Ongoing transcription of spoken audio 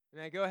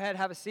Now go ahead,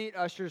 have a seat.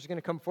 Ushers are going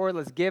to come forward.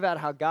 Let's give out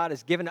how God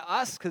has given to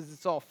us because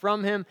it's all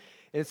from Him.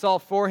 It's all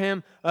for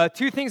Him.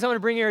 Two things I want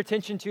to bring your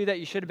attention to that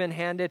you should have been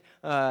handed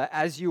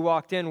as you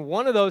walked in.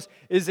 One of those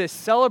is a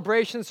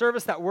celebration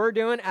service that we're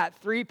doing at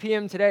 3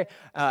 p.m. today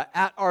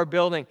at our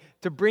building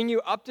to bring you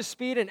up to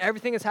speed and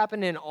everything that's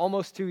happened in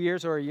almost 2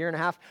 years or a year and a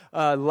half.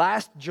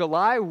 Last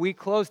July, we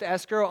closed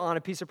escrow on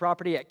a piece of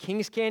property at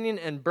Kings Canyon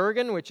and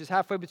Bergen, which is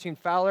halfway between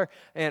Fowler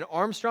and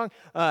Armstrong.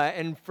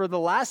 And for the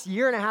last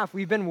year and a half,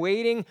 we've been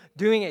waiting,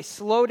 doing a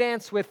slow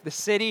dance with the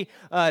city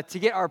to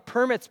get our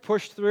permits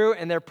pushed through,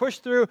 and they're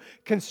pushed through.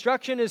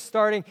 Construction is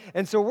starting,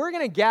 and so we're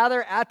going to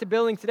gather at the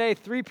building today,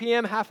 3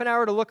 p.m., half an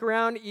hour to look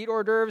around, eat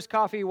hors d'oeuvres,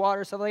 coffee,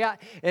 water, stuff like that,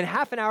 and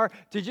half an hour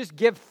to just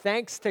give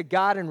thanks to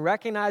God and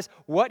recognize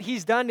what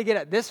He's done to get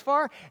it this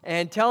far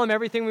and tell Him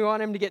everything we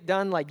want Him to get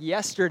done like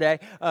yesterday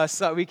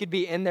so that we could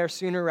be in there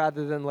sooner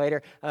rather than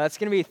later. It's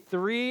going to be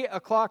 3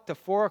 o'clock to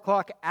 4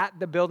 o'clock at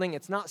the building.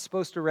 It's not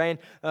supposed to rain,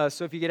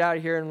 so if you get out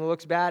of here and it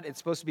looks bad, it's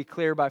supposed to be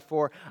clear by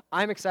 4.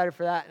 I'm excited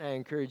for that, and I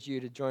encourage you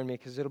to join me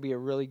because it'll be a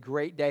really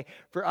great day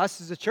for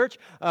us as a church.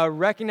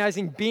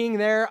 Recognizing being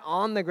there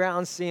on the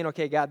ground, seeing,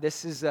 okay, God,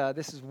 this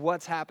is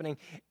what's happening.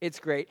 It's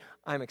great.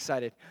 I'm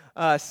excited.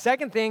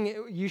 Second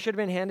thing you should have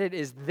been handed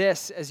is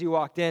this as you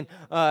walked in.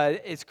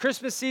 It's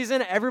Christmas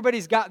season.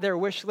 Everybody's got their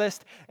wish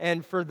list.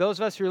 And for those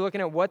of us who are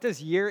looking at what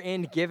does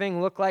year-end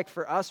giving look like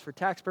for us, for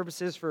tax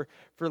purposes, for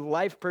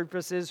life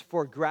purposes,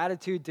 for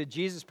gratitude to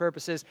Jesus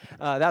purposes,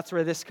 that's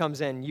where this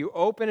comes in. You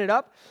open it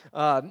up,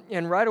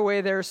 and right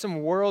away there's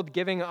some world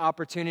giving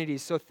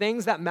opportunities. So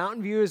things that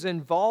Mountain View is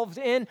involved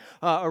in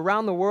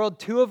around the world.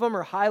 2 of them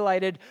are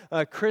highlighted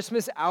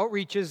Christmas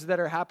outreaches that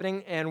are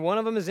happening, and one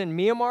of them is in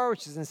Myanmar,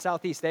 which is in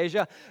Southeast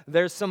Asia.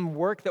 There's some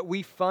work that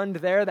we fund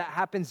there that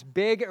happens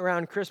big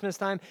around Christmas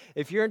time.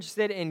 If you're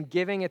interested in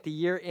giving at the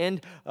year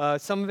end,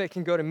 some of it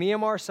can go to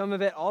Myanmar, some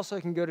of it also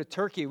can go to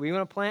Turkey. We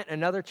want to plant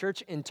another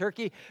church in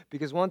Turkey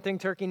because one thing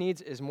Turkey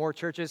needs is more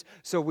churches,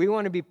 so we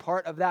want to be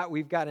part of that.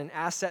 We've got an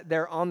asset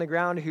there on the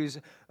ground who's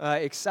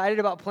excited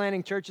about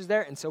planting churches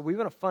there, and so we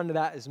want to fund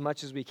that as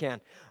much as we can.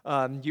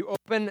 You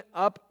open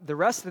up the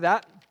rest of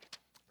that,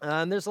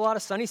 and there's a lot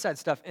of Sunnyside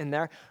stuff in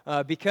there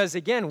because,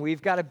 again,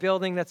 we've got a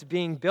building that's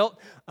being built,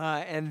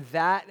 and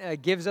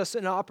that gives us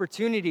an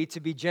opportunity to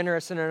be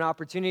generous and an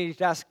opportunity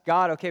to ask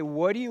God, okay,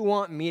 what do you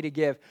want me to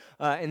give?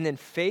 And then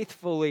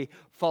faithfully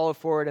follow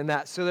forward in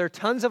that. So there are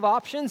tons of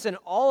options, and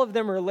all of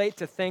them relate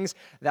to things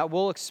that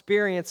we'll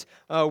experience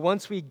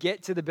once we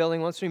get to the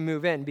building, once we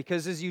move in.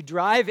 Because as you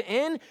drive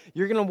in,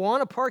 you're going to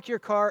want to park your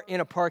car in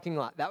a parking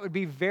lot. That would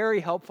be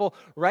very helpful.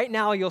 Right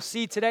now, you'll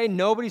see today,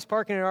 nobody's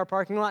parking in our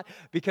parking lot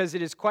because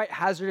it is quite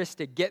hazardous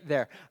to get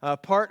there.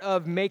 Part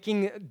of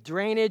making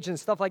drainage and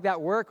stuff like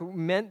that work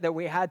meant that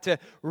we had to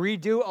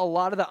redo a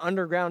lot of the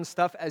underground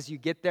stuff as you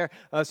get there.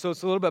 So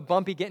it's a little bit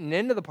bumpy getting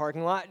into the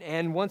parking lot,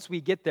 and once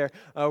we get there,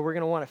 we're going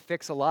to want to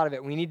fix a lot of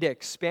it. We need to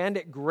expand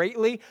it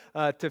greatly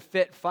to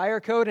fit fire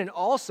code and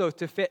also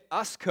to fit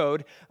us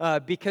code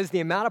because the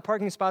amount of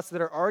parking spots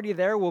that are already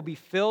there will be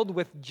filled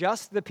with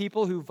just the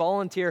people who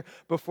volunteer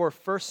before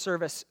first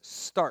service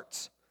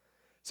starts.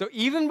 So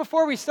even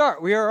before we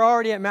start, we are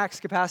already at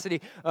max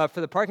capacity for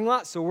the parking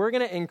lot, so we're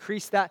going to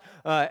increase that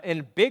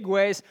in big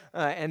ways,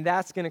 and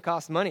that's going to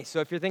cost money.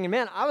 So if you're thinking,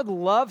 man, I would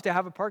love to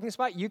have a parking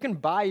spot, you can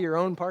buy your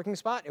own parking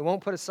spot. It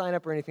won't put a sign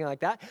up or anything like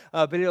that,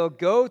 but it'll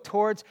go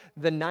towards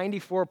the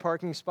 94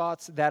 parking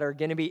spots that are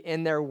going to be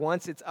in there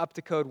once it's up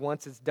to code,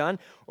 once it's done.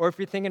 Or if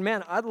you're thinking,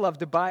 man, I'd love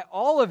to buy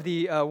all of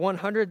the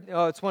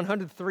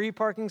 103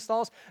 parking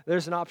stalls,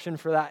 there's an option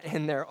for that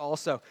in there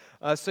also.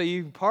 So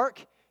you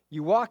park,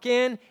 you walk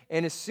in,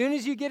 and as soon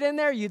as you get in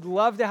there, you'd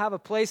love to have a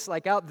place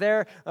like out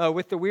there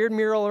with the weird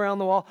mural around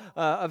the wall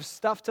of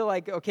stuff to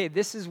like, okay,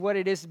 this is what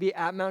it is to be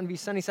at Mountain View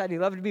Sunnyside.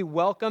 You'd love to be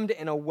welcomed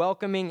in a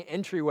welcoming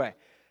entryway.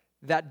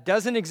 That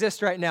doesn't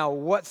exist right now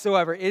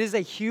whatsoever. It is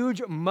a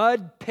huge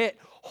mud pit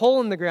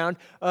hole in the ground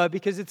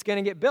because it's going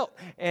to get built.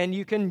 And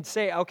you can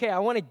say, okay, I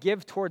want to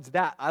give towards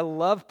that. I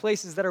love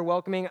places that are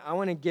welcoming. I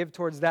want to give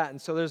towards that. And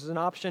so there's an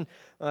option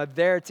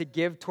there to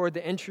give toward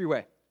the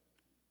entryway.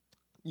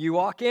 You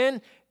walk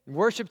in,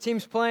 worship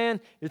team's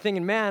playing. You're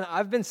thinking, man,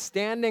 I've been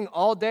standing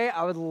all day.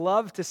 I would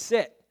love to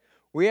sit.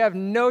 We have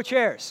no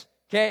chairs,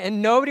 okay?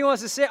 And nobody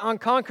wants to sit on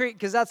concrete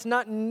because that's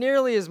not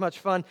nearly as much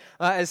fun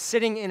as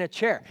sitting in a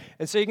chair.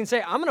 And so you can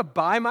say, I'm going to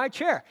buy my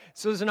chair.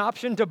 So there's an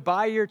option to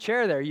buy your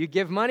chair there. You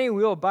give money,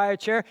 we will buy a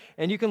chair,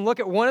 and you can look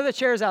at one of the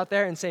chairs out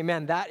there and say,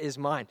 man, that is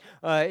mine.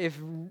 If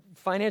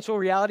financial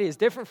reality is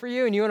different for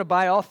you and you want to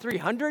buy all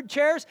 300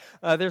 chairs,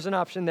 there's an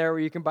option there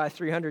where you can buy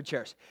 300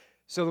 chairs.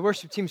 So the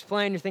worship team's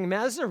playing, you're thinking,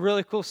 man, this is a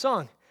really cool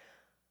song.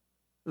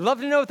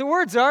 Love to know what the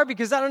words are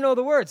because I don't know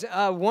the words.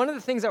 One of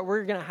the things that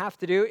we're going to have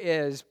to do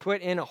is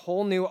put in a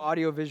whole new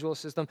audio-visual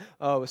system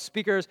with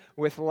speakers,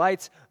 with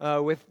lights,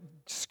 with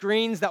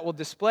screens that will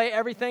display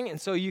everything, and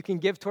so you can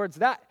give towards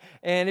that.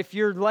 And if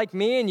you're like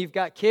me and you've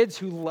got kids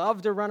who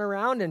love to run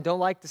around and don't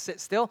like to sit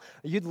still,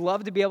 you'd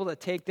love to be able to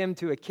take them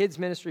to a kids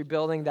ministry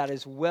building that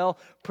is well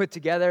put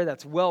together,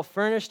 that's well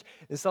furnished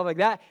and stuff like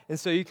that. And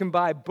so you can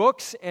buy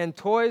books and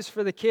toys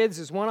for the kids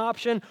is one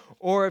option,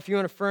 or if you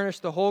want to furnish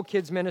the whole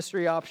kids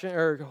ministry option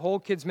or whole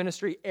kids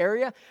ministry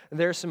area,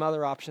 there's some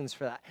other options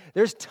for that.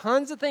 There's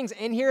tons of things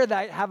in here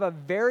that have a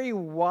very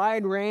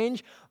wide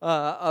range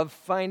of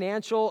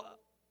financial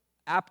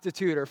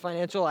aptitude or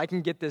financial, I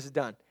can get this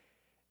done.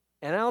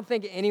 And I don't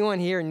think anyone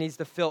here needs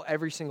to fill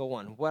every single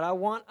one. What I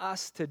want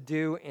us to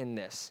do in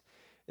this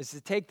is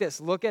to take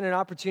this, look at an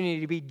opportunity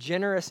to be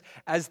generous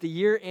as the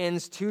year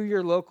ends to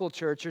your local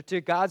church or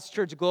to God's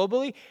church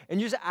globally, and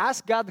just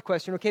ask God the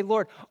question, okay,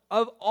 Lord,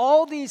 of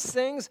all these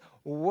things,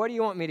 what do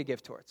you want me to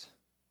give towards?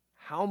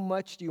 How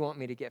much do you want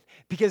me to give?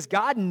 Because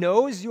God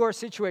knows your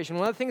situation.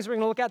 One of the things we're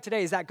going to look at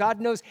today is that God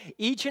knows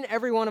each and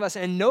every one of us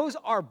and knows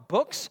our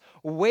books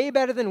way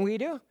better than we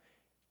do.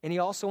 And he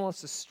also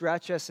wants to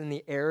stretch us in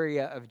the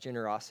area of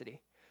generosity.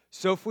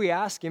 So if we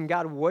ask him,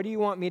 God, what do you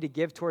want me to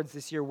give towards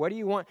this year? What do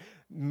you want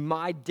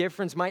my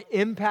difference, my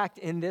impact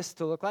in this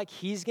to look like?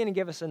 He's going to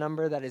give us a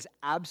number that is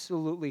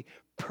absolutely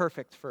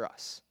perfect for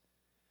us.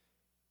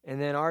 And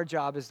then our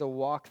job is to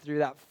walk through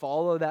that,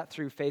 follow that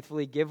through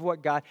faithfully, give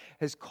what God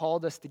has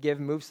called us to give,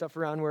 move stuff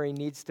around where he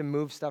needs to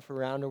move stuff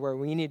around or where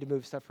we need to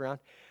move stuff around,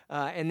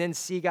 and then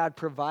see God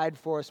provide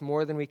for us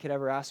more than we could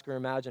ever ask or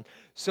imagine.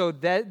 So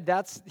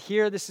that's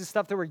here. This is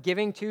stuff that we're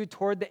giving to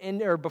toward the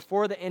end or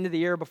before the end of the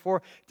year,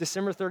 before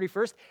December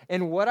 31st.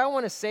 And what I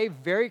want to say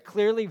very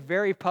clearly,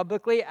 very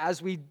publicly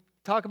as we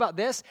talk about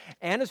this,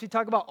 and as we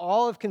talk about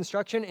all of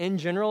construction in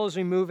general, as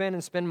we move in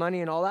and spend money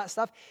and all that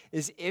stuff,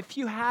 is if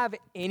you have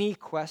any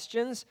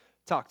questions,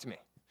 talk to me.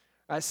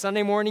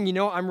 Sunday morning, you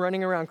know I'm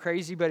running around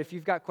crazy, but if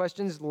you've got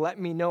questions, let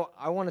me know.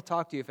 I want to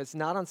talk to you. If it's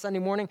not on Sunday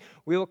morning,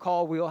 we will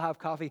call, we will have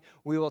coffee,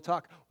 we will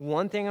talk.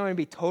 One thing I want to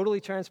be totally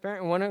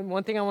transparent, and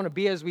one thing I want to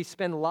be as we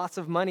spend lots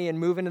of money and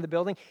move into the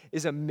building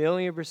is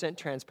 1,000,000%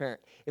 transparent.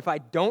 If I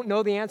don't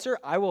know the answer,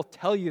 I will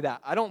tell you that.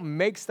 I don't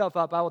make stuff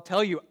up. I will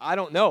tell you I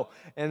don't know,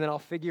 and then I'll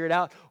figure it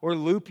out or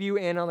loop you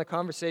in on the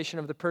conversation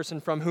of the person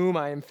from whom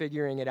I am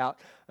figuring it out,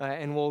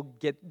 and we'll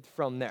get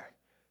from there.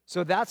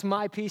 So that's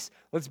my piece.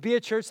 Let's be a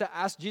church that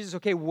asks Jesus,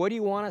 okay, what do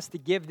you want us to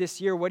give this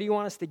year? What do you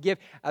want us to give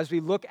as we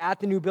look at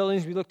the new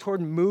buildings, we look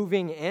toward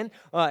moving in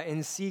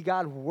and see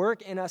God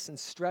work in us and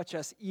stretch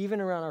us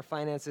even around our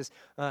finances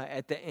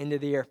at the end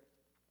of the year.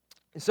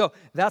 So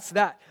that's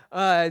that.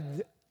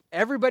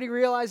 Everybody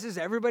realizes,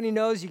 everybody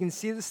knows, you can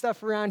see the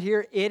stuff around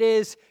here. It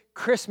is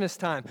Christmas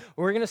time.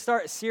 We're going to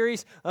start a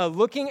series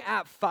looking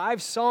at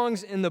 5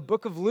 songs in the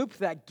book of Luke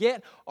that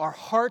get our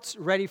hearts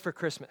ready for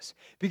Christmas.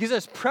 Because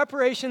there's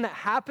preparation that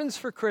happens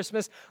for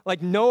Christmas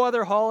like no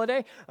other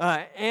holiday,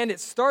 and it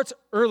starts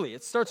early.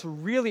 It starts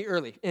really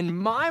early. In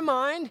my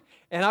mind,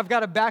 and I've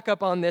got to back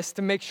up on this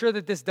to make sure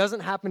that this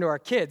doesn't happen to our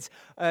kids,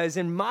 is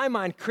in my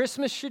mind,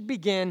 Christmas should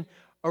begin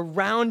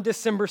around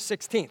December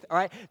 16th, all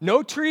right?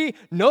 No tree,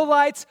 no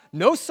lights,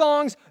 no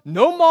songs,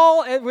 no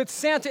mall with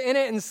Santa in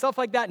it and stuff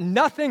like that.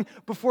 Nothing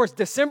before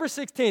December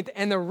 16th.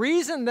 And the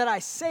reason that I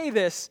say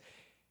this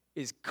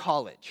is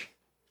college,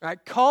 all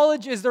right?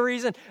 College is the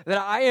reason that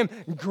I am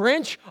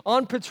Grinch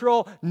on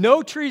patrol,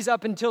 no trees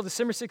up until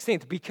December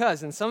 16th,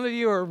 because, and some of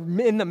you are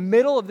in the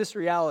middle of this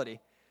reality,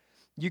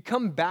 you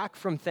come back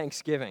from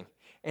Thanksgiving.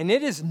 And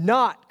it is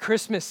not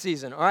Christmas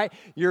season, all right?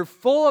 You're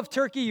full of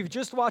turkey. You've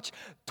just watched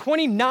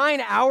 29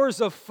 hours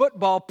of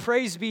football,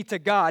 praise be to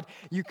God.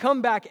 You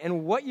come back,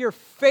 and what you're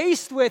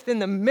faced with in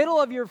the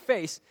middle of your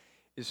face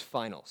is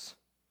finals.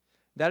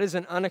 That is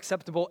an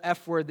unacceptable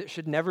F word that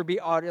should never be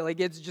audio.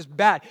 Like, it's just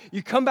bad.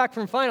 You come back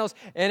from finals,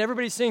 and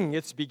everybody's singing,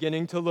 it's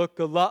beginning to look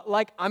a lot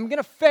like I'm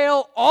going to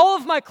fail all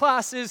of my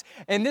classes,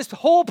 and this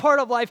whole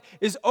part of life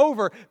is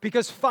over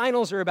because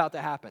finals are about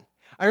to happen.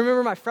 I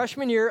remember my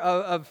freshman year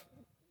of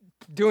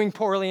doing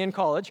poorly in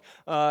college.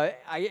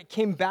 I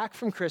came back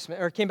from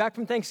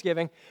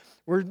Thanksgiving.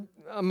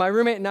 My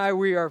roommate and I,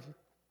 we are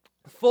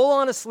full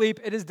on asleep.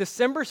 It is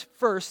December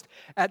 1st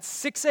at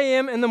 6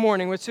 a.m. in the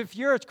morning, which if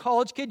you're a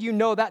college kid, you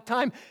know that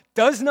time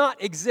does not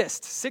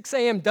exist. 6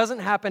 a.m. doesn't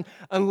happen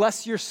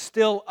unless you're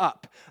still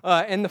up.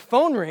 And the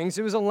phone rings.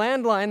 It was a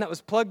landline that was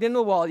plugged into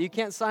the wall. You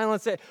can't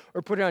silence it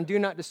or put it on Do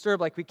Not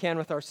Disturb like we can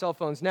with our cell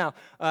phones now.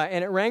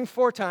 And it rang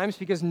 4 times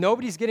because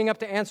nobody's getting up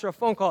to answer a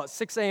phone call at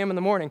 6 a.m. in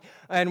the morning.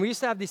 And we used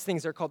to have these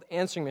things. They're called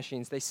answering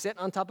machines. They sit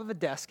on top of a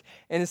desk.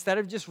 And instead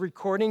of just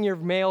recording your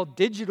mail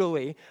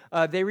digitally,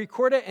 they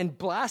record it and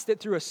blast it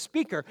through a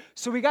speaker.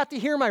 So we got to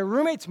hear my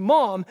roommate's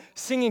mom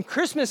singing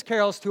Christmas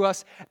carols to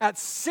us at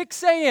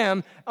 6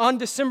 a.m. on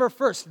December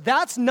 1st.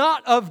 That's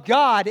not of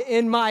God,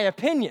 in my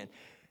opinion.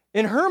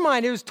 In her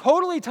mind, it was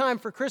totally time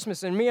for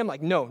Christmas. And me, I'm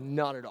like, no,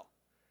 not at all.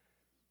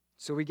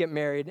 So we get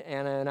married,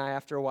 Anna and I,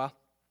 after a while.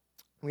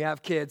 We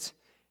have kids.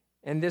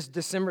 And this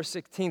December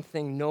 16th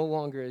thing no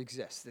longer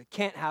exists. It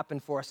can't happen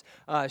for us.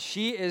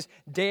 She is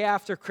day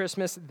after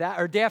Christmas,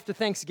 or day after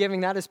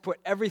Thanksgiving. That has put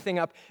everything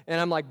up. And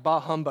I'm like, bah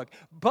humbug.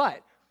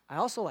 But I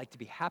also like to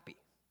be happy.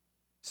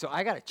 So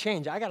I got to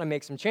change. I got to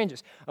make some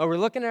changes. We're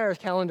looking at our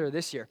calendar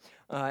this year,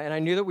 and I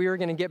knew that we were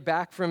going to get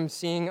back from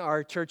seeing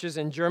our churches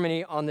in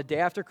Germany on the day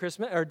after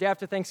Christmas or day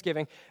after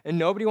Thanksgiving, and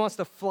nobody wants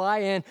to fly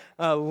in,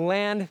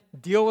 land,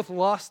 deal with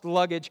lost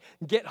luggage,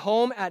 get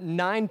home at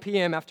 9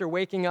 p.m. after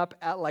waking up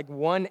at like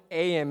 1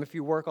 a.m. if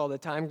you work all the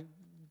time,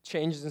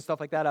 changes and stuff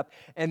like that up,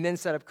 and then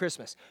set up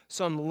Christmas.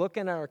 So I'm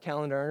looking at our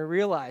calendar, and I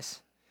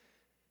realize,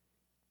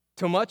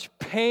 to much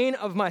pain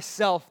of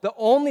myself, the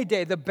only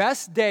day, the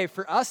best day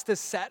for us to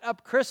set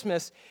up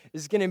Christmas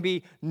is going to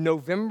be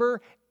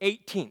November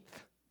 18th.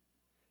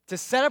 To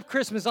set up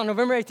Christmas on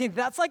November 18th,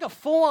 that's like a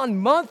full-on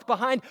month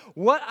behind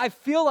what I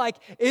feel like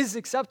is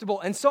acceptable.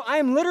 And so I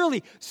am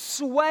literally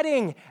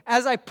sweating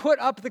as I put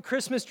up the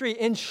Christmas tree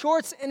in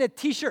shorts and a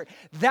t-shirt.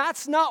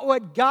 That's not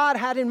what God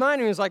had in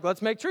mind. He was like,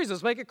 let's make trees,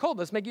 let's make it cold,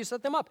 let's make you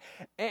set them up.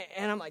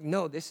 And I'm like,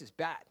 no, this is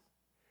bad.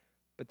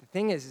 But the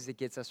thing is it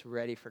gets us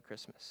ready for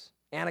Christmas.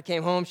 Anna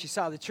came home, she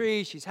saw the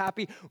tree, she's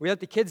happy. We let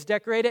the kids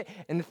decorate it,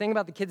 and the thing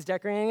about the kids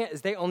decorating it is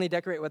they only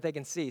decorate what they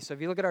can see. So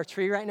if you look at our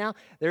tree right now,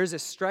 there's a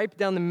stripe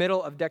down the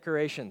middle of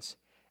decorations,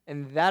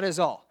 and that is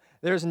all.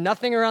 There's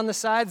nothing around the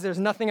sides, there's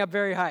nothing up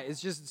very high.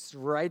 It's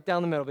right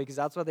down the middle because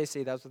that's what they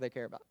see, that's what they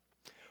care about.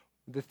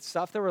 The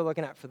stuff that we're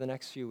looking at for the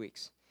next few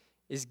weeks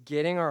is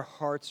getting our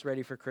hearts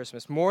ready for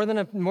Christmas. More than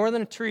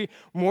a tree,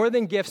 more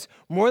than gifts,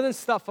 more than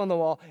stuff on the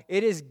wall.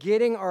 It is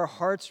getting our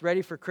hearts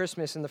ready for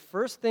Christmas. And the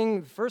first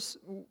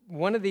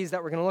one of these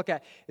that we're going to look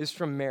at is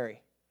from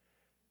Mary.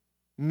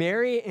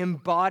 Mary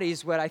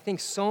embodies what I think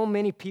so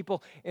many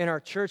people in our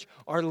church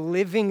are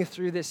living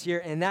through this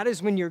year, and that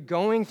is when you're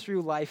going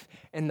through life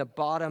and the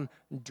bottom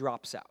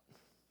drops out.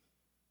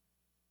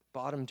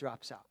 Bottom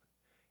drops out.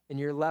 And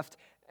you're left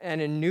in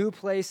a new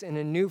place, in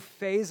a new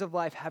phase of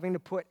life, having to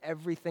put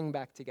everything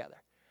back together.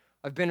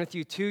 I've been with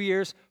you 2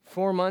 years,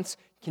 4 months,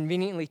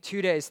 conveniently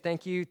 2 days.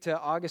 Thank you to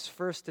August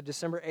 1st to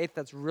December 8th.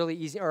 That's really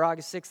easy. Or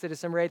August 6th to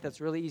December 8th. That's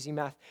really easy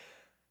math.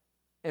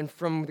 And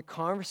from the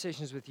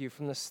conversations with you,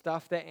 from the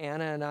stuff that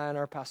Anna and I and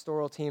our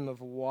pastoral team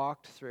have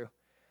walked through,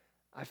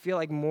 I feel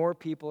like more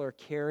people are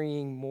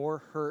carrying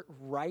more hurt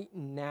right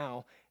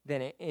now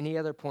than at any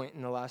other point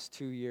in the last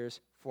 2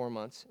 years, 4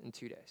 months, and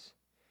 2 days.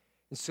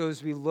 And so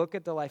as we look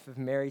at the life of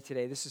Mary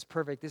today, this is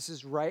perfect. This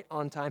is right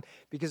on time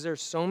because there are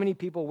so many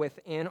people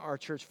within our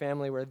church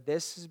family where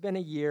this has been a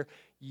year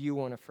you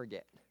want to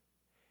forget.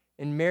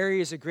 And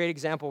Mary is a great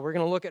example. We're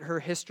going to look at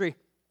her history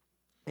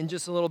in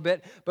just a little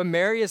bit, but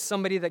Mary is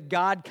somebody that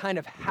God kind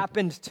of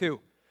happened to.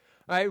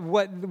 Right?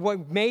 What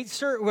brings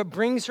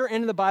her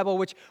into the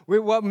Bible,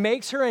 what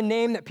makes her a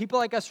name that people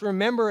like us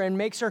remember and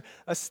makes her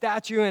a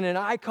statue and an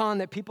icon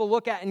that people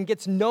look at and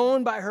gets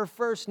known by her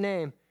first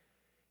name,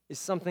 is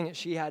something that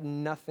she had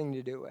nothing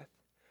to do with,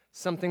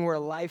 something where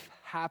life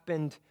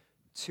happened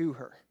to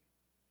her.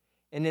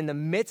 And in the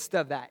midst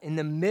of that, in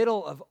the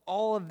middle of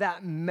all of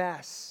that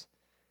mess,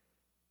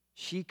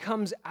 she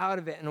comes out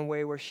of it in a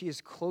way where she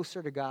is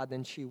closer to God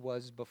than she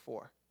was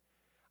before.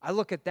 I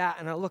look at that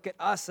and I look at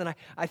us and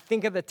I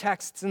think of the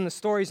texts and the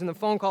stories and the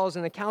phone calls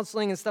and the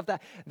counseling and stuff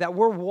that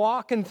we're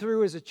walking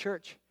through as a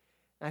church.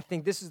 And I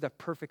think this is the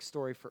perfect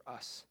story for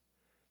us.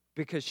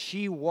 Because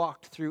she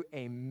walked through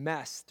a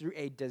mess, through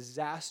a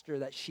disaster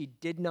that she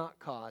did not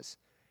cause,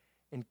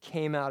 and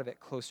came out of it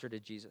closer to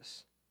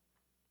Jesus.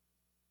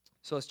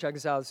 So let's check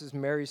this out. This is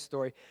Mary's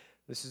story.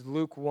 This is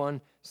Luke 1,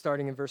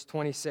 starting in verse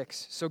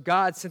 26. So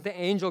God sent the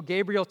angel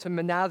Gabriel to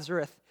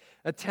Nazareth,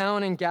 a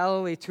town in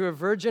Galilee, to a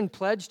virgin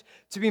pledged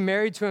to be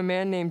married to a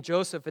man named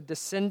Joseph, a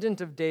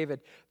descendant of David.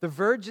 The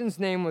virgin's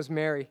name was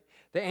Mary.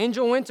 The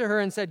angel went to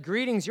her and said,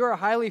 "Greetings, you are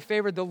highly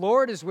favored. The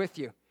Lord is with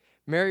you."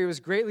 Mary was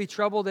greatly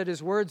troubled at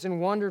his words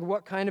and wondered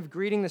what kind of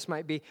greeting this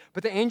might be.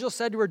 But the angel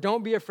said to her,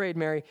 "Don't be afraid,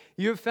 Mary.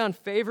 You have found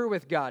favor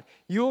with God.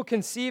 You will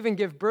conceive and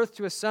give birth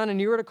to a son,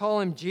 and you are to call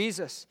him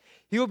Jesus.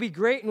 He will be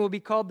great and will be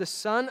called the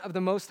Son of the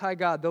Most High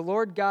God. The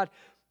Lord God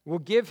will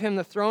give him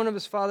the throne of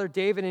his father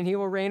David, and he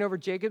will reign over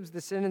Jacob's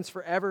descendants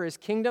forever. His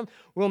kingdom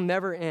will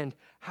never end."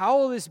 "How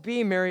will this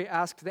be," Mary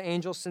asked the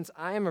angel, "since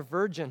I am a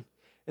virgin?"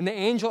 And the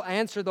angel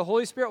answered, "The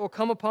Holy Spirit will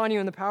come upon you,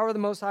 and the power of the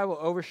Most High will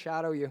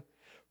overshadow you.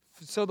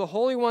 So the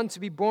Holy One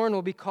to be born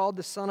will be called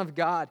the Son of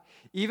God.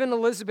 Even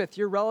Elizabeth,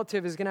 your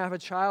relative, is going to have a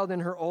child in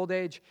her old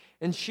age,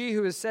 and she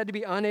who is said to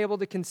be unable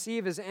to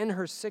conceive is in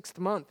her 6th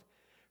month.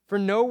 For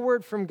no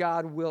word from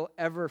God will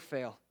ever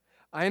fail.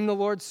 I am the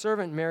Lord's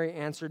servant," Mary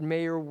answered.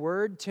 "May your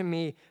word to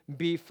me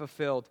be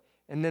fulfilled."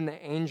 And then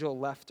the angel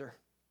left her.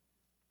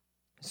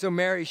 So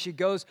Mary, she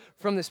goes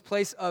from this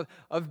place of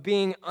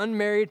being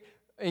unmarried,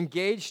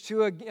 engaged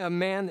to a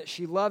man that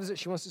she loves, that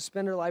she wants to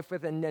spend her life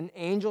with, and an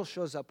angel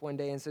shows up one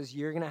day and says,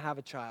 "You're going to have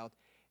a child,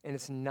 and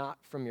it's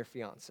not from your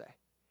fiance.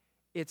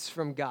 It's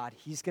from God.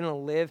 He's going to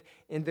live,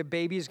 and the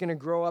baby is going to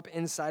grow up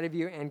inside of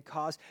you and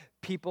cause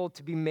people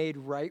to be made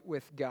right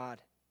with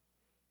God."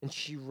 And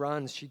she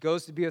runs. She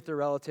goes to be with her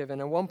relative,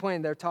 and at one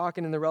point they're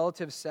talking, and the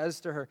relative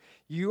says to her,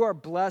 "You are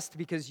blessed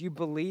because you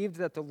believed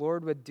that the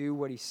Lord would do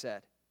what he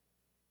said."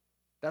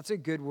 That's a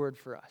good word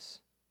for us.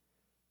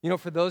 You know,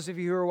 for those of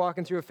you who are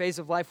walking through a phase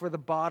of life where the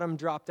bottom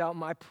dropped out,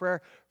 my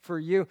prayer for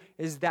you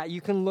is that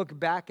you can look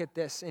back at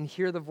this and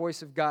hear the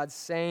voice of God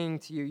saying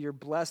to you, you're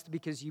blessed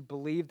because you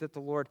believed that the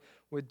Lord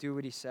would do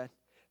what he said.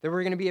 That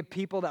we're going to be a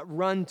people that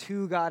run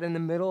to God in the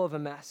middle of a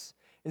mess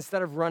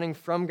instead of running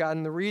from God.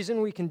 And the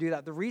reason we can do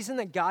that, the reason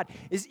that God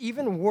is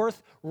even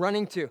worth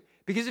running to,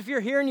 because if you're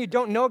here and you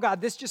don't know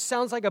God, this just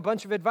sounds like a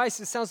bunch of advice.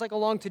 It sounds like a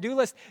long to-do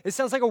list. It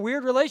sounds like a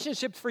weird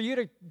relationship for you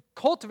to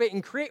cultivate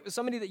and create with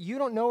somebody that you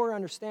don't know or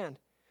understand.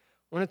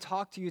 I want to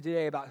talk to you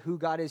today about who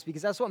God is,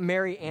 because that's what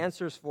Mary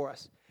answers for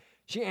us.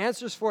 She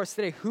answers for us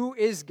today, who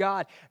is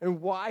God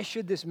and why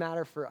should this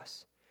matter for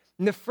us?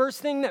 And the first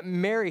thing that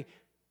Mary,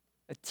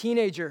 a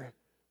teenager,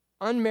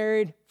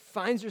 unmarried,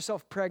 finds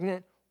herself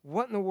pregnant,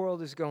 what in the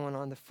world is going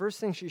on? The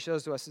first thing she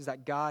shows to us is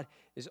that God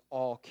is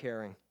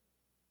all-caring.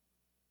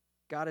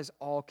 God is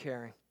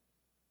all-caring.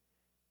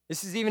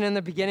 This is even in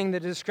the beginning, the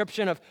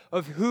description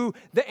of who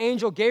the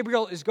angel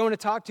Gabriel is going to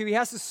talk to. He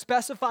has to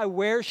specify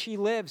where she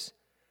lives.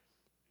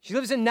 She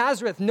lives in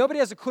Nazareth. Nobody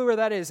has a clue where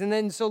that is. And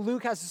then so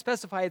Luke has to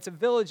specify it's a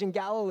village in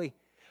Galilee.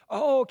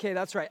 Oh, okay,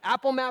 that's right.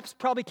 Apple Maps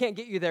probably can't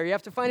get you there. You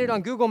have to find it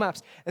on Google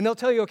Maps. And they'll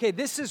tell you, okay,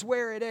 this is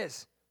where it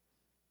is.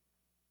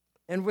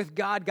 And with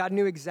God, God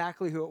knew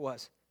exactly who it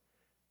was.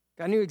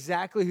 God knew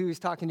exactly who he was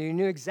talking to. He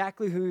knew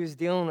exactly who he was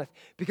dealing with.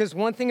 Because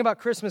one thing about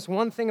Christmas,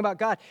 one thing about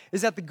God,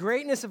 is that the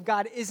greatness of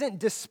God isn't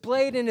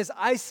displayed in his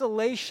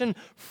isolation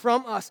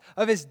from us,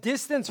 of his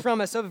distance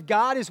from us, of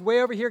God is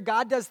way over here,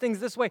 God does things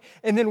this way,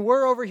 and then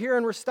we're over here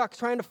and we're stuck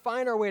trying to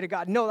find our way to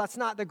God. No, that's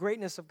not the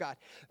greatness of God.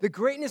 The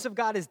greatness of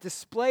God is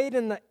displayed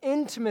in the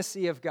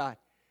intimacy of God,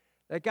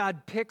 that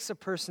God picks a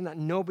person that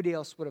nobody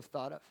else would have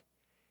thought of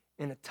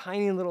in a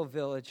tiny little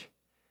village,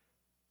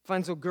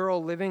 finds a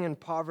girl living in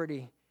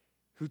poverty,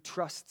 who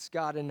trusts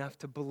God enough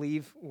to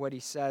believe what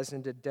he says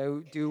and to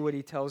do what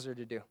he tells her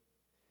to do.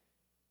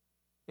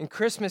 And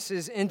Christmas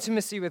is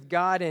intimacy with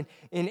God in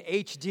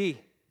HD.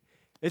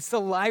 It's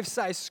the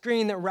life-size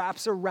screen that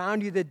wraps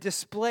around you that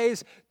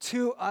displays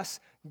to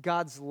us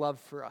God's love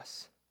for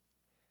us.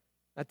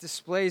 That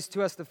displays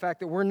to us the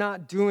fact that we're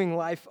not doing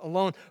life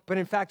alone, but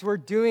in fact, we're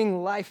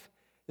doing life.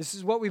 This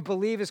is what we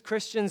believe as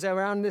Christians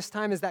around this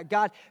time, is that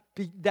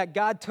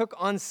God took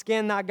on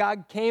skin, that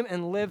God came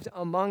and lived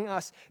among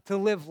us to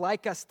live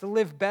like us, to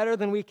live better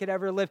than we could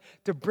ever live,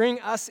 to bring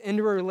us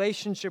into a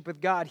relationship with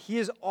God. He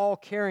is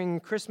all-caring.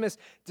 Christmas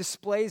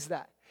displays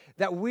that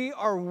we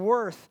are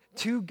worth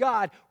to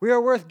God. We are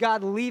worth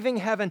God leaving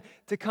heaven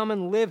to come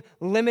and live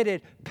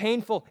limited,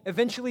 painful,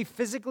 eventually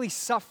physically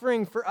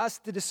suffering for us,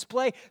 to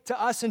display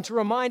to us and to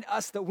remind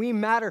us that we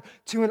matter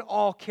to an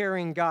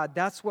all-caring God.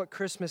 That's what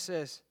Christmas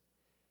is.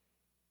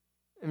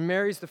 And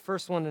Mary's the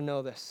first one to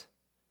know this.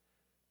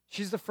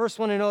 She's the first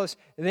one to know this.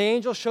 And the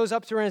angel shows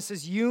up to her and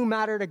says, you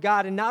matter to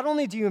God. And not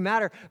only do you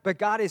matter, but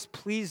God is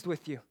pleased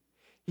with you.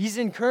 He's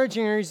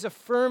encouraging her. He's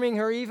affirming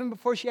her even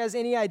before she has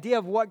any idea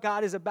of what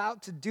God is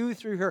about to do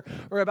through her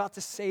or about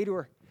to say to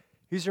her.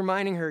 He's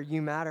reminding her,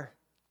 you matter.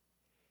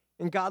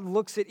 And God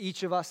looks at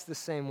each of us the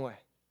same way.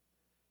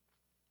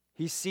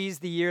 He sees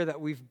the year that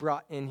we've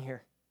brought in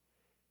here.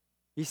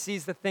 He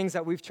sees the things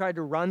that we've tried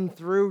to run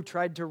through,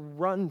 tried to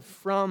run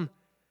from,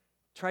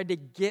 tried to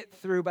get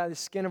through by the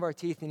skin of our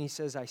teeth, and he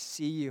says, I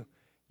see you,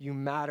 you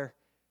matter,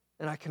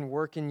 and I can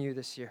work in you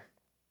this year.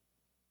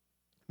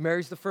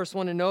 Mary's the first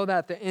one to know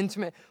that, the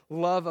intimate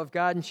love of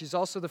God, and she's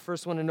also the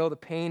first one to know the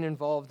pain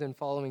involved in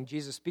following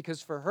Jesus,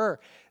 because for her,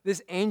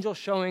 this angel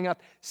showing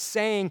up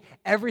saying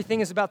everything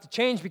is about to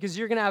change because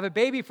you're going to have a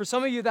baby. For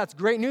some of you, that's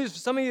great news. For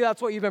some of you,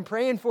 that's what you've been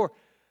praying for.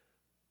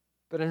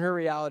 But in her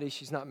reality,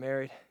 she's not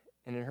married,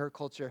 and in her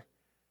culture,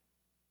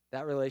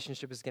 that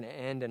relationship is going to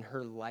end and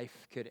her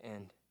life could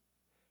end.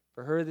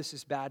 For her, this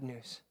is bad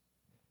news,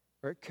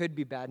 or it could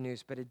be bad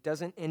news, but it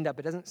doesn't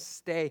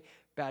stay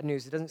bad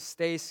news. It doesn't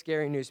stay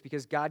scary news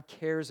because God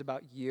cares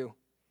about you.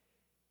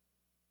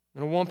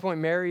 And at one point,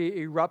 Mary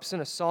erupts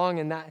in a song,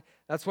 and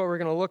that's what we're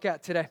going to look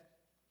at today.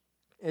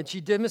 And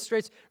she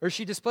displays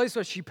to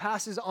us, she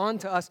passes on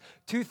to us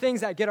two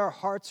things that get our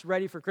hearts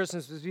ready for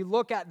Christmas. As we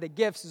look at the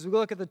gifts, as we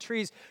look at the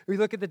trees, we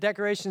look at the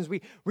decorations,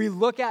 we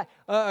look at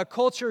a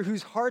culture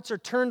whose hearts are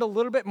turned a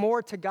little bit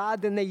more to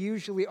God than they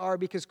usually are,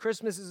 because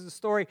Christmas is the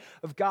story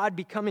of God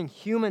becoming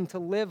human to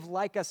live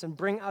like us and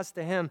bring us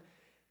to him.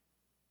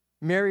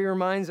 Mary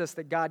reminds us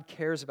that God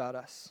cares about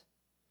us.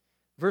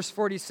 Verse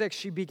 46,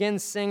 she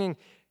begins singing,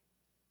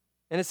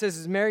 and it says,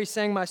 as Mary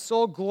sang, my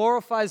soul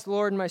glorifies the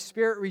Lord, and my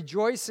spirit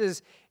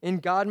rejoices in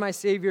God my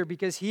Savior,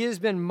 because he has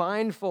been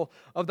mindful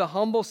of the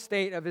humble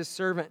state of his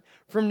servant.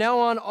 From now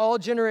on, all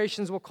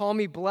generations will call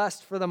me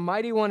blessed, for the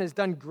Mighty One has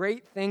done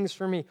great things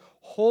for me.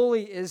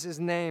 Holy is his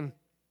name.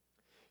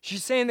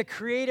 She's saying the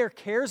Creator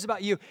cares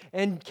about you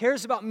and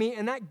cares about me,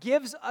 and that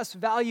gives us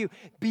value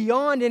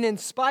beyond and in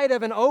spite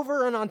of and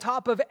over and on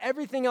top of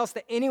everything else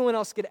that anyone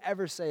else could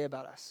ever say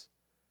about us.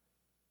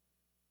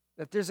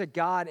 That there's a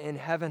God in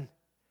heaven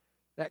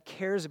that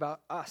cares about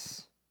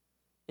us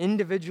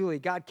individually.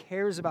 God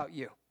cares about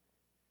you.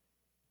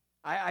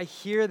 I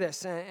hear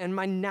this, and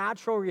my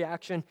natural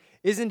reaction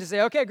isn't to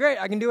say, okay, great,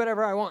 I can do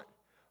whatever I want.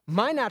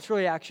 My natural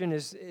reaction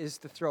is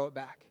to throw it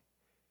back.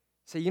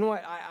 Say, you know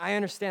what, I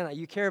understand that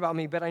you care about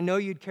me, but I know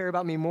you'd care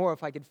about me more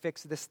if I could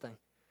fix this thing.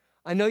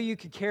 I know you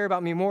could care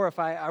about me more if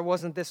I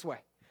wasn't this way.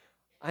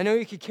 I know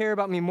you could care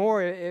about me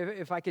more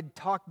if I could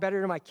talk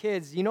better to my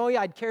kids. You know,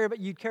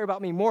 you'd care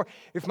about me more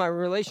if my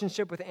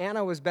relationship with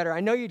Anna was better. I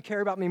know you'd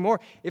care about me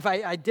more if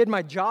I did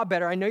my job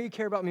better. I know you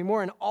care about me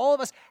more. And all of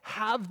us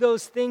have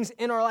those things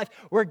in our life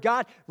where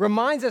God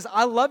reminds us,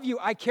 I love you,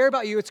 I care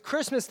about you. It's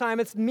Christmas time.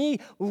 It's me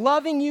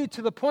loving you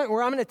to the point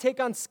where I'm going to take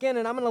on skin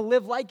and I'm going to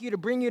live like you to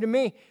bring you to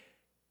me.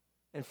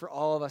 And for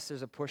all of us,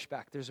 there's a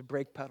pushback. There's a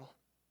brake pedal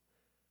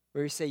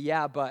where you say,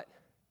 yeah, but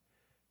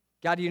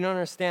God, you don't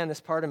understand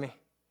this part of me.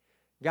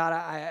 God,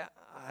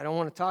 I don't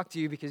want to talk to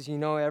you because you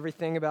know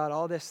everything about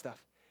all this stuff.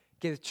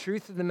 Okay, the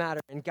truth of the matter,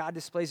 and God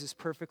displays this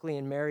perfectly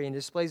in Mary and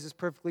displays this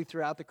perfectly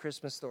throughout the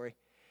Christmas story,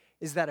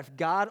 is that if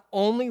God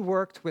only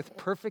worked with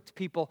perfect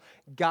people,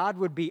 God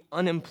would be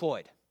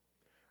unemployed.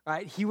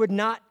 Right? He would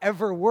not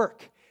ever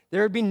work.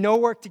 There would be no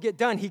work to get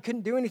done. He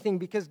couldn't do anything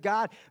because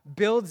God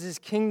builds his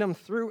kingdom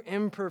through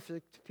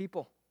imperfect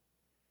people.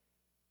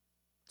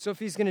 So if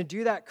he's going to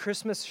do that,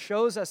 Christmas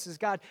shows us as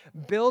God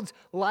builds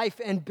life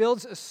and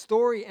builds a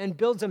story and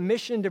builds a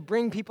mission to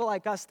bring people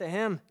like us to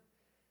him,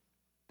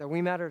 that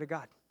we matter to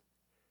God,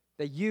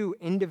 that you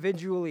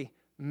individually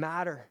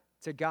matter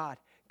to God.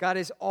 God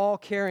is all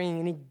caring,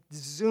 and he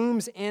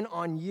zooms in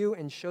on you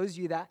and shows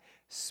you that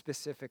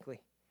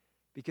specifically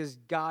because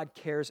God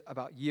cares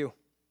about you.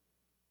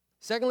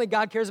 Secondly,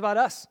 God cares about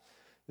us.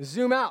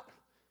 Zoom out.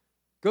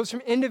 Goes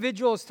from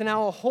individuals to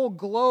now a whole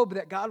globe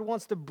that God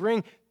wants to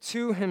bring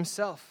to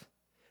himself.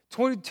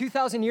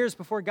 2,000 years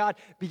before God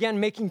began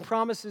making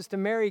promises to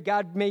Mary,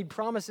 God made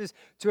promises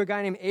to a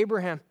guy named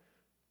Abraham,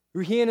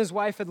 who he and his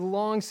wife had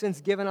long since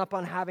given up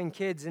on having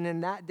kids. And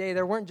in that day,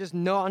 there weren't just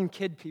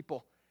non-kid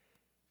people.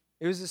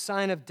 It was a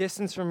sign of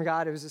distance from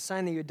God. It was a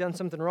sign that you had done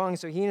something wrong.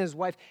 So he and his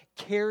wife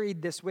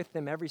carried this with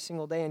them every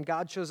single day. And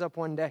God shows up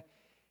one day,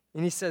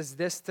 and he says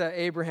this to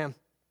Abraham.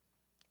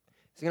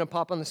 It's going to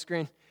pop on the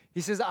screen. He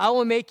says, I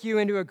will make you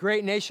into a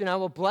great nation. I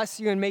will bless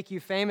you and make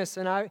you famous,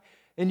 and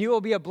you will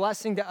be a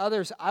blessing to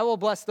others. I will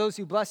bless those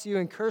who bless you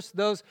and curse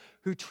those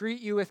who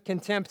treat you with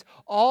contempt.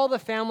 All the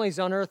families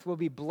on earth will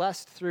be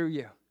blessed through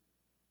you.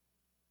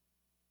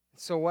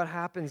 So what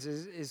happens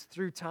is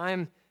through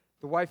time,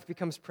 the wife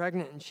becomes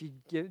pregnant, and she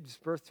gives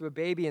birth to a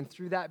baby, and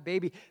through that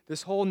baby,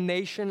 this whole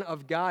nation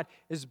of God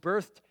is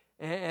birthed.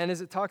 And as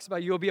it talks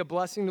about, you'll be a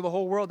blessing to the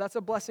whole world. That's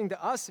a blessing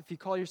to us if you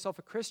call yourself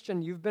a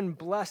Christian. You've been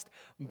blessed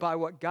by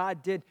what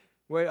God did,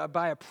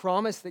 by a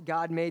promise that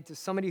God made to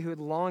somebody who had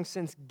long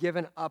since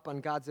given up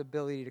on God's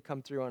ability to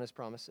come through on his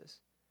promises.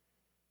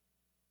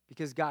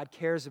 Because God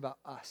cares about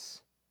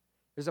us.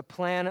 There's a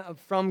plan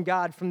from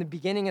God from the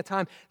beginning of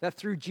time that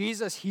through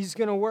Jesus, he's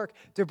going to work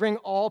to bring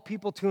all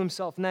people to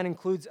himself, and that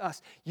includes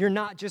us. You're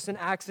not just an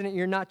accident.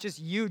 You're not just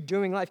you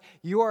doing life.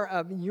 You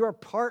are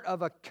part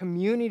of a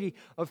community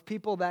of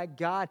people that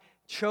God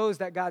chose,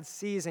 that God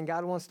sees, and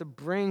God wants to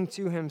bring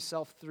to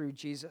himself through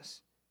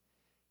Jesus.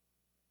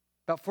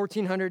 About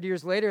 1,400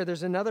 years later,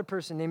 there's another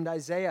person named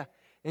Isaiah,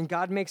 and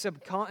God makes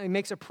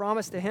a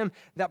promise to him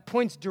that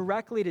points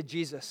directly to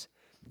Jesus.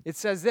 It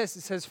says this,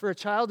 it says, for a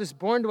child is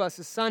born to us,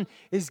 a son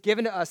is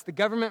given to us. The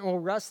government will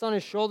rest on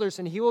his shoulders,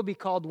 and he will be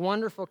called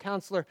Wonderful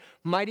Counselor,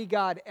 Mighty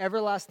God,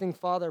 Everlasting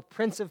Father,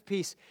 Prince of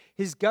Peace.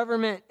 His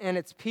government and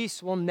its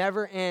peace will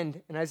never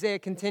end. And Isaiah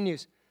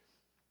continues,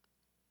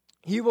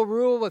 he will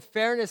rule with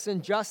fairness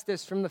and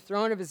justice from the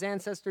throne of his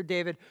ancestor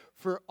David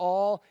for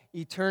all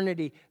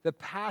eternity. The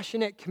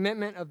passionate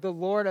commitment of the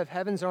Lord of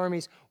heaven's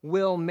armies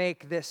will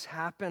make this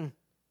happen.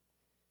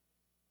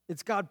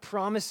 It's God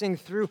promising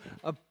through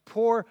a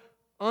poor,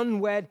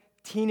 unwed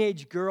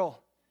teenage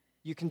girl,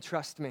 you can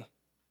trust me.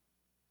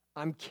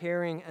 I'm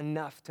caring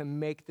enough to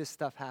make this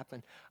stuff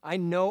happen. I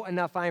know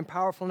enough. I am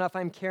powerful enough.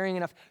 I'm caring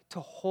enough to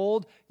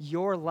hold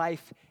your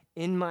life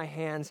in my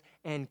hands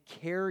and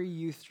carry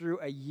you through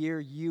a year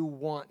you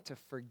want to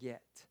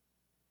forget.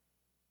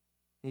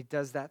 And he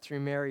does that through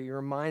Mary. He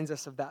reminds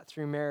us of that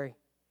through Mary.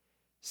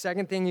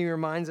 Second thing he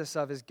reminds us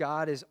of is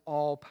God is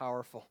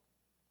all-powerful.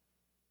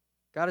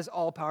 God is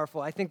all-powerful.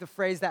 I think the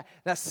phrase that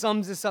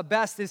sums this up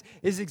best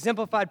is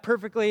exemplified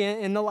perfectly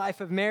in the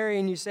life of Mary,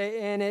 and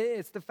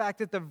it's the fact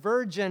that the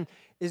virgin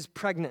is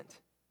pregnant.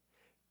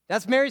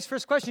 That's Mary's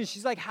first question.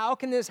 She's like, how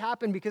can this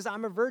happen? Because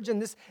I'm a virgin.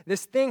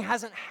 This thing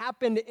hasn't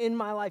happened in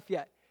my life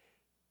yet.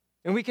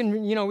 And we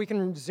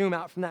can zoom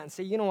out from that and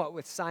say, you know what,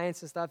 with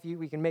science and stuff,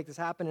 we can make this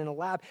happen in a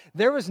lab.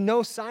 There was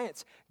no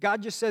science.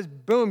 God just says,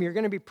 boom, you're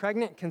going to be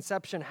pregnant.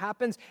 Conception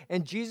happens,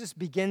 and Jesus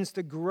begins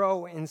to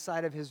grow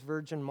inside of his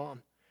virgin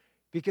mom.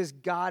 Because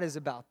God is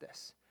about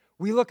this.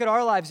 We look at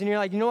our lives and you're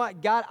like, you know what,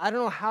 God, I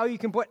don't know how you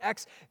can put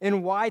X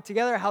and Y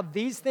together, how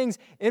these things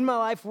in my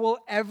life will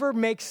ever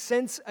make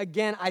sense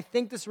again. I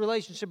think this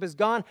relationship is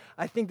gone.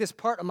 I think this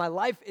part of my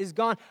life is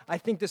gone. I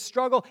think this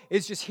struggle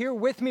is just here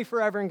with me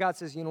forever. And God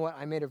says, you know what,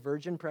 I made a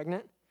virgin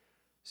pregnant.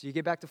 So you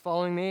get back to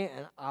following me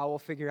and I will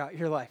figure out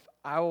your life.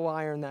 I will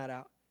iron that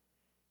out.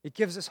 It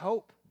gives us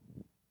hope.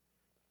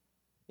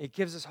 It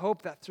gives us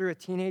hope that through a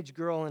teenage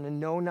girl in a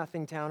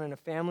know-nothing town and a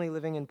family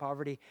living in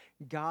poverty,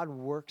 God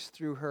works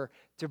through her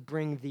to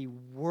bring the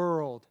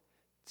world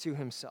to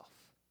himself.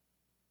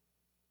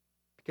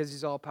 Because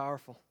he's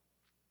all-powerful.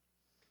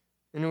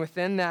 And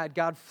within that,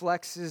 God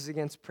flexes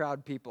against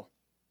proud people.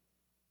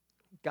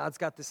 God's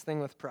got this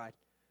thing with pride.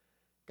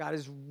 God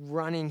is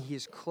running. He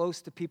is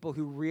close to people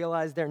who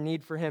realize their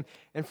need for him.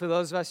 And for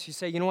those of us who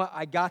say, you know what,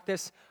 I got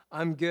this,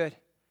 I'm good.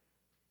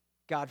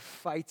 God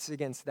fights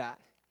against that.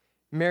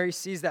 Mary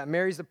sees that.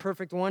 Mary's the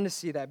perfect one to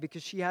see that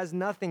because she has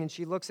nothing and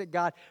she looks at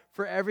God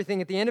for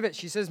everything. At the end of it,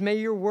 she says, may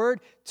your word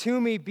to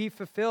me be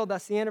fulfilled.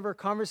 That's the end of her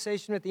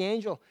conversation with the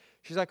angel.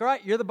 She's like, all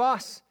right, you're the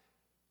boss.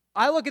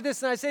 I look at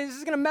this and I say, this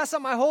is going to mess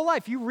up my whole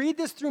life. You read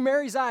this through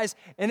Mary's eyes,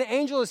 and the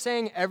angel is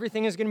saying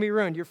everything is going to be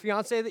ruined. Your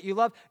fiance that you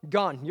love,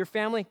 gone. Your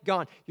family,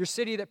 gone. Your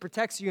city that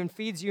protects you and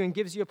feeds you and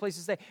gives you a place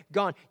to stay,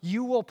 gone.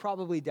 You will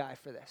probably die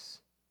for this.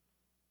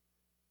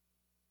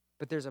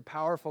 But there's a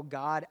powerful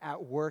God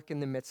at work in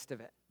the midst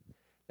of it.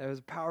 There's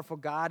a powerful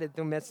God in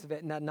the midst of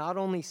it, and that not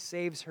only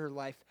saves her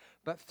life,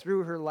 but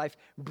through her life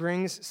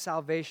brings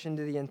salvation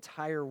to the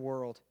entire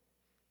world.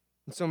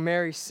 And so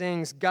Mary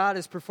sings, God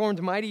has performed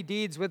mighty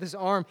deeds with his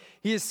arm.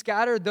 He has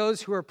scattered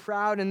those who are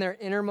proud in their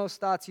innermost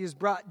thoughts. He has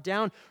brought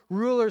down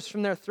rulers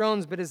from their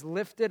thrones, but has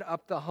lifted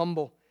up the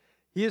humble.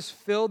 He has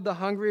filled the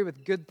hungry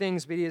with good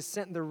things, but he has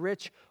sent the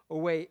rich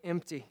away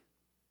empty.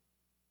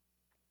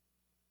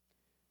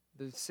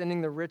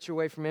 Sending the rich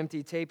away from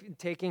empty,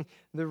 taking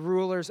the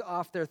rulers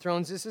off their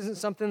thrones. This isn't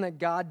something that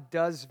God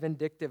does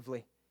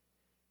vindictively,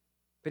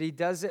 but he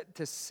does it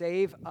to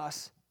save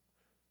us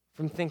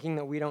from thinking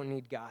that we don't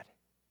need God.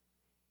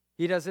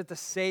 He does it to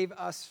save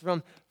us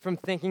from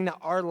thinking that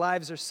our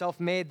lives are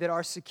self-made, that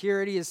our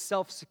security is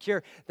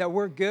self-secure, that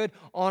we're good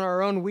on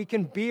our own. We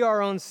can be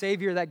our own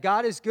Savior, that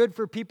God is good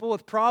for people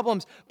with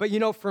problems. But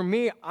for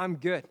me, I'm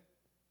good.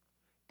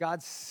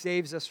 God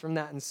saves us from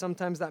that. And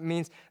sometimes that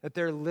means that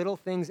there are little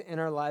things in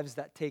our lives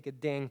that take a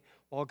ding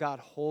while God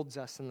holds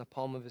us in the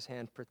palm of his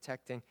hand,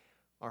 protecting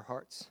our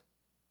hearts.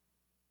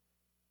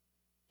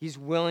 He's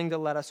willing to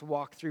let us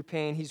walk through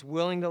pain. He's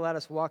willing to let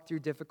us walk through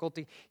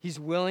difficulty. He's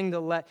willing to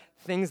let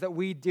things that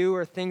we do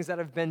or things that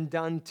have been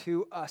done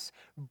to us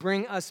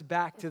bring us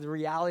back to the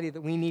reality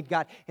that we need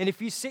God. And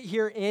if you sit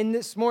here in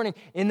this morning,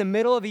 in the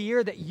middle of a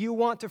year that you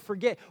want to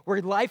forget,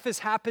 where life has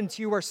happened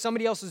to you, where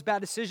somebody else's bad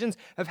decisions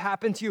have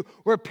happened to you,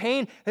 where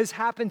pain has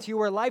happened to you,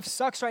 where life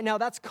sucks right now,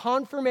 that's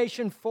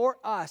confirmation for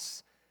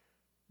us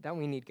that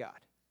we need God.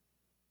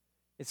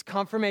 It's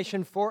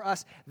confirmation for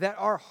us that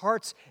our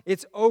hearts,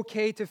 it's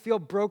okay to feel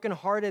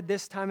brokenhearted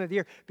this time of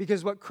year,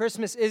 because what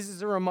Christmas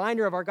is a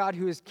reminder of our God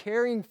who is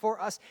caring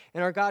for us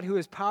and our God who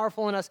is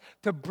powerful in us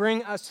to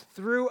bring us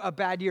through a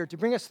bad year, to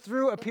bring us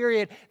through a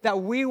period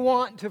that we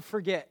want to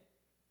forget,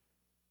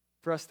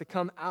 for us to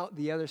come out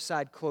the other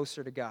side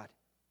closer to God.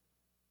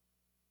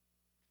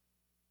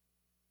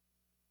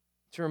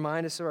 To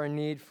remind us of our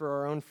need for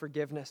our own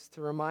forgiveness, to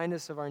remind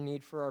us of our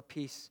need for our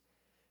peace,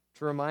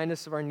 to remind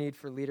us of our need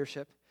for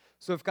leadership.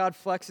 So if God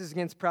flexes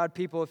against proud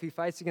people, if he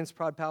fights against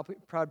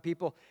proud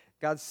people,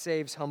 God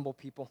saves humble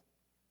people.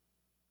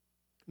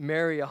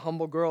 Mary, a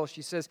humble girl,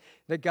 she says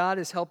that God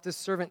has helped his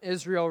servant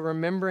Israel,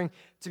 remembering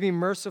to be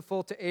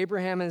merciful to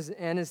Abraham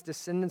and his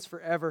descendants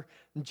forever,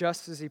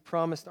 just as he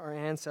promised our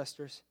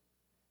ancestors.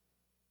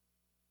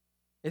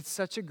 It's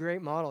such a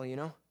great model,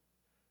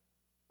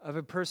 of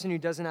a person who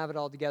doesn't have it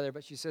all together,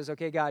 but she says,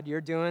 okay, God,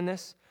 you're doing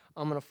this.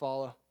 I'm going to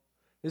follow.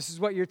 This is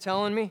what you're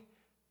telling me.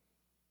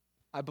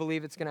 I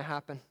believe it's going to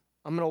happen.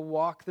 I'm going to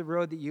walk the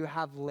road that you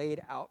have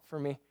laid out for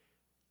me.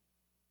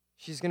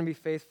 She's going to be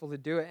faithful to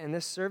do it. And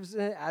this serves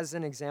as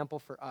an example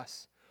for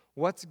us.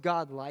 What's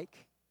God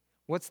like?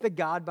 What's the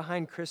God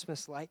behind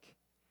Christmas like?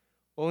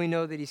 Well, we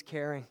know that he's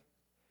caring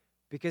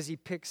because he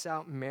picks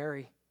out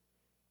Mary.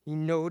 He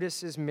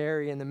notices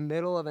Mary in the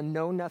middle of a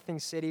know-nothing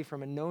city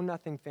from a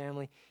know-nothing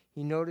family.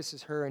 He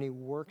notices her and he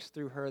works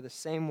through her the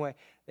same way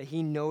that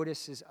he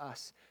notices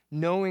us.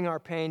 Knowing our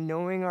pain,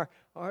 knowing our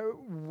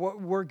what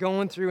we're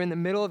going through in the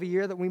middle of a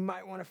year that we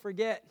might want to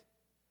forget.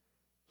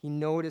 He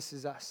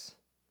notices us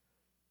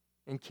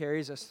and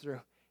carries us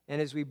through.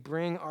 And as we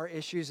bring our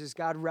issues, as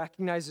God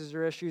recognizes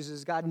our issues,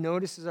 as God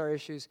notices our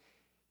issues,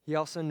 he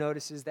also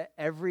notices that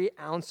every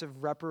ounce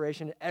of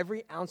reparation,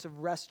 every ounce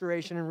of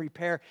restoration and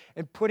repair,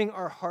 and putting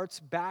our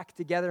hearts back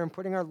together and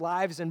putting our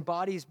lives and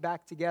bodies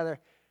back together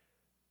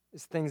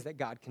is things that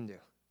God can do.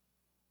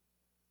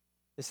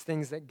 It's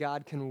things that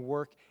God can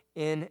work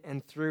in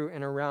and through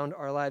and around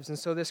our lives. And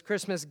so this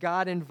Christmas,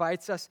 God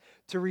invites us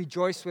to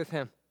rejoice with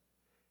him.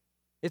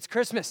 It's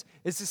Christmas.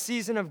 It's the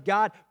season of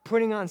God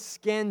putting on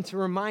skin to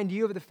remind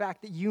you of the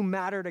fact that you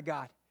matter to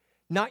God.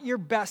 Not your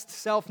best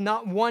self,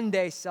 not one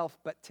day self,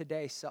 but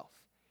today self.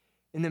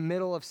 In the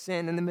middle of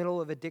sin, in the middle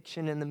of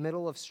addiction, in the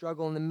middle of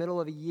struggle, in the middle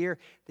of a year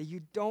that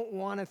you don't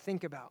want to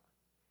think about,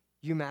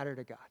 you matter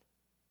to God.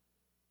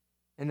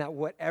 And that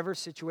whatever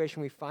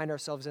situation we find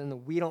ourselves in that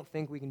we don't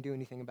think we can do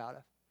anything about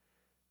it,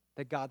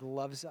 that God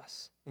loves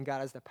us and God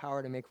has the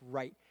power to make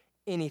right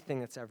anything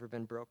that's ever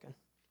been broken.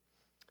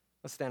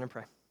 Let's stand and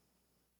pray.